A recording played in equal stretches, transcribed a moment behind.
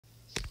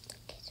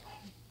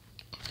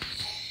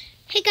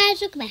Hey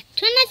guys, welcome back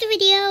to another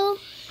video.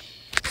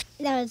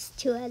 That was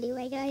too early,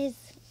 right guys?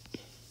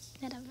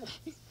 Whatever.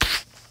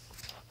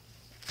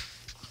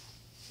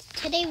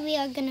 Today we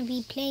are going to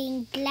be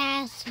playing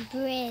Glass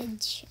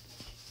Bridge.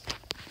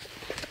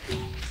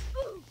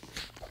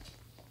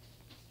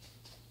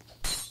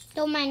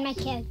 Don't mind my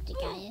character,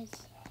 guys.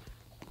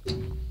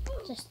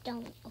 Just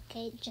don't,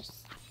 okay?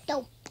 Just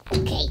don't,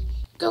 okay?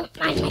 Don't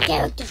mind my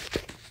character.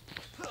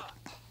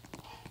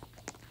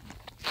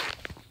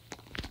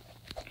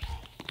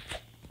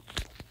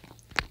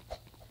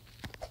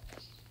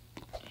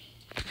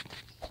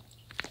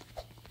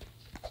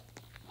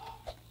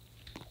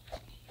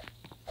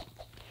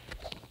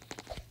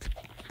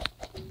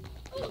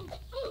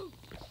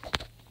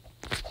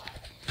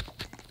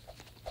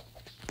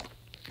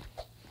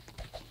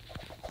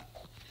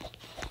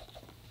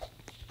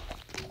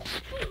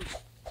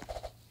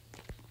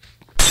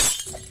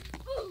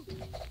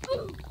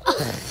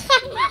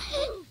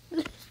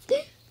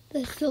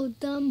 That's so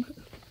dumb.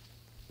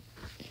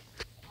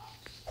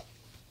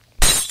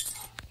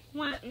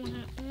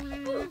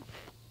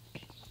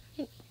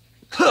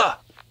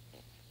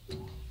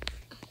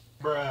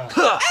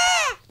 Bruh.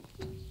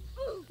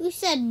 Who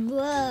said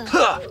bruh?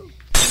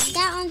 Is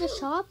that on the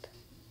shop?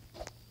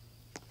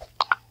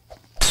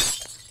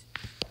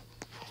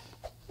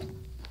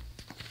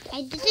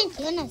 I didn't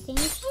hear nothing.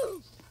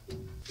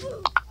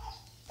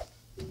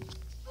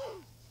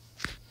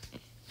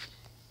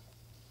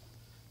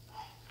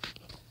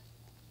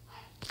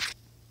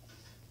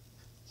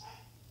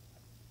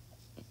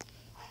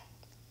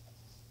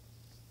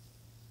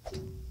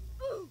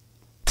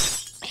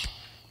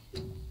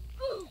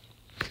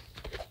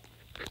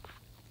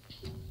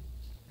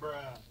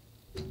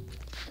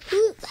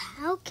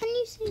 How can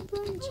you say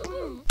bro in chat?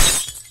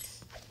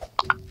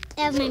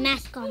 I have my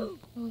mask on. No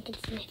one can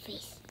see my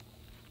face.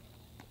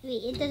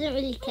 Wait, it doesn't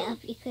really care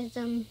because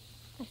my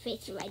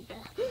face is right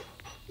there.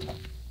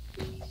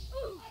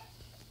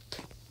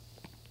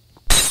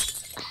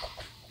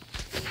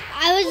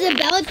 I was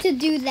about to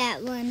do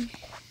that one.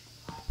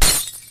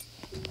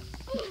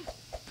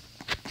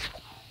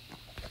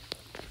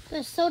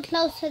 We're so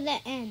close to the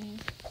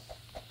end.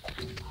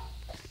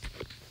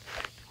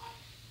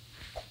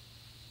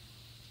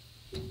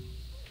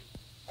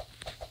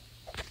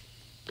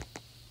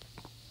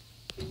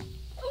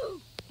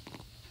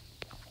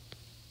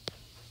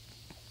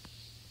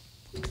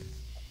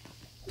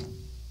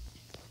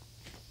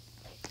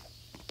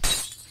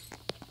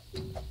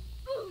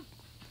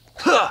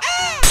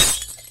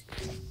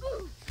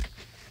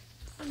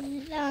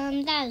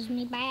 That was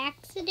me by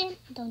accident.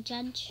 Don't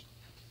judge.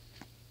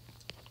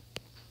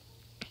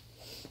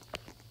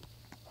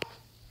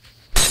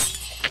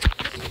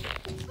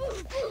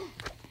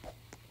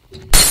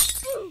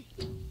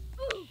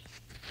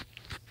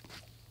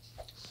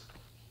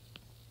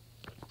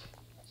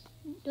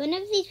 One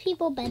of these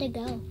people better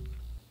go.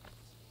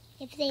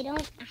 If they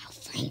don't, I'll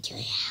find your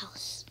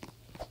house.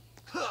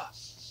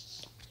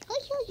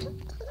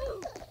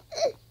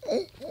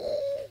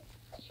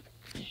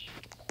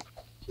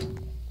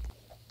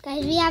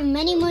 Guys, we have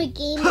many more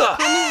games.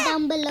 Comment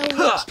down below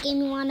which game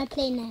you want to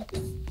play next.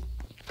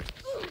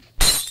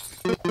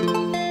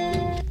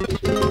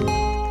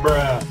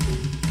 Bruh.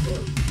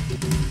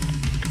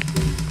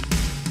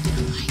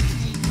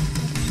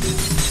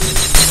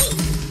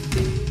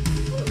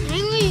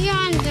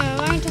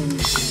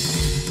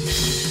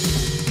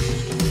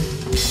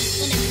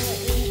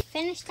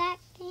 Finish that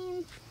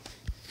game.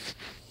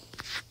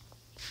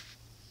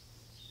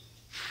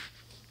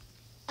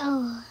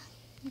 Oh,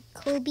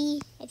 Kobe,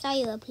 I thought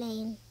you were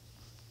playing.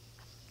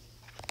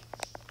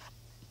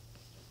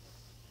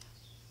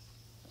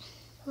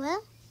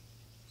 Well,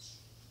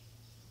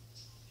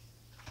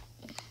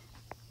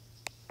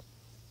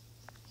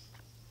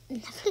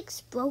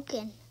 Netflix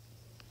broken.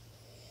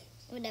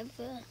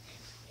 Whatever.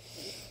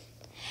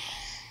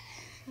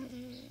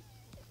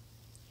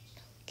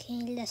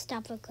 Okay, let's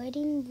stop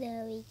recording.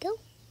 There we go.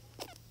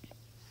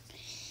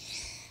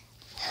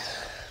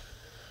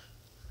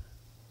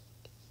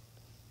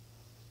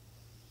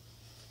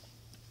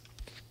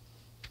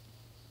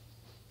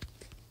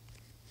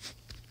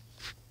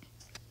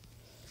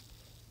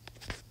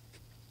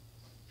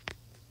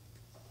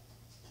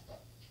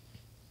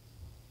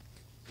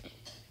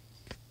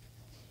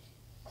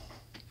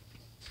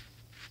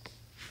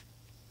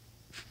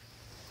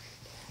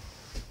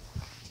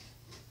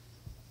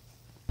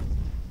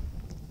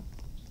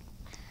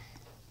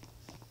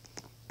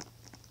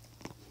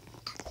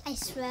 I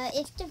swear,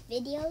 if the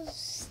video's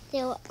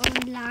still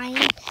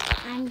online,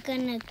 I'm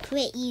gonna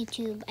quit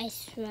YouTube. I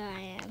swear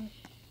I am.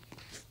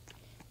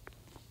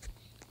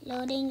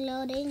 Loading,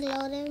 loading,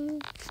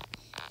 loading.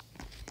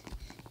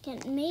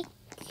 Can't make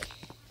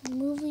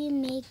movie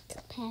make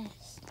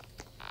pass.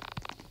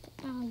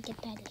 I'll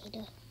get that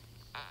later.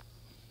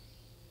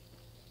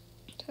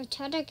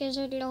 Tortata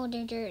isn't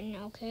loaded in,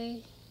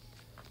 okay?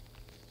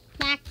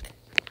 Back.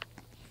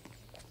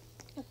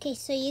 Okay,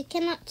 so you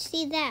cannot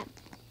see that.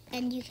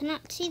 And you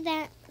cannot see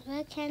that.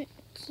 Why can't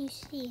you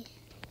see?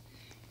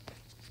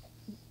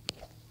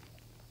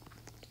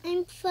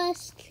 I'm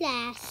first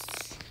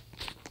class.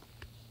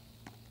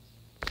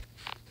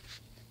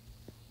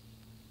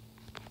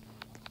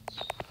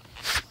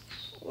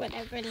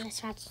 Whatever,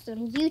 let's watch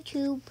some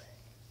YouTube.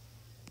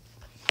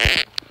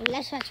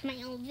 Let's watch my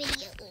own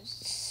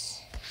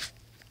videos.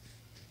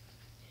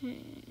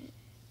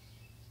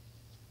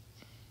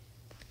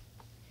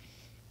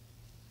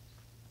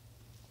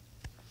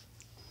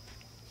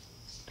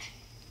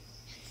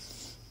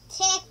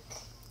 Tick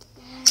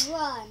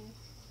 1.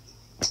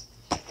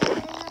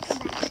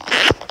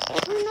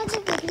 Another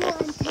video,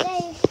 and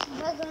today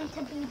we're going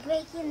to be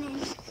breaking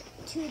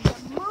into the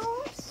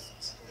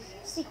most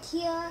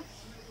secure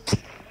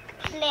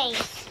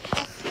place.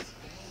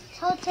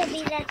 Told to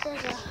be that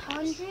there's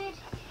 100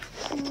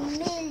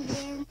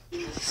 million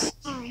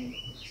secure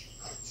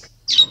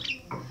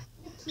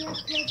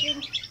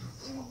prisons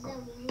in the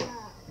world.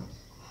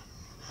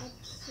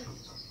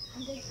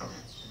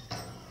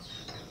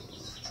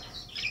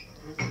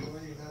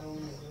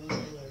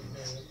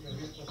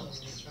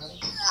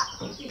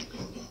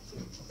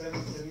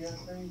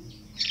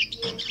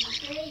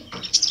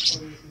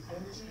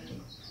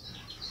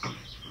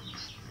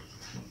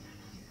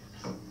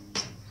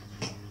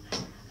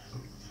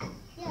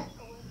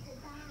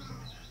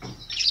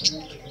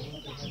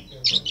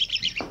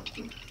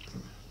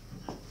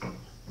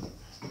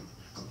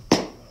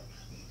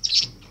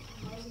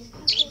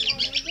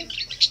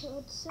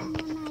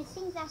 Someone, I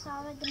think that's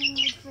all we're going to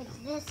need for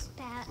this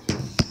part.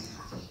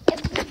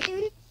 If we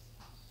do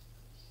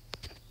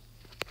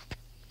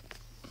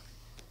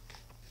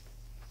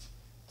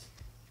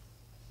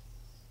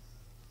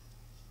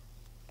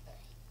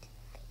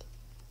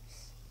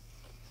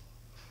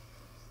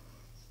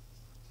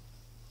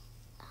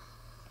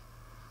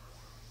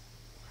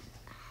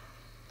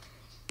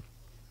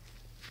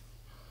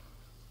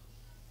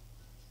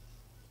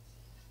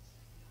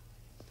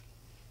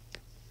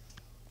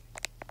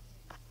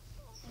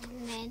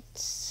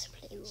let's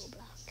play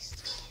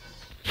Roblox.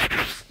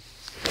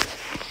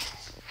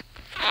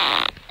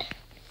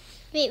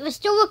 Wait, we're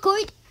still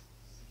recording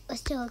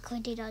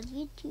on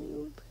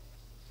YouTube.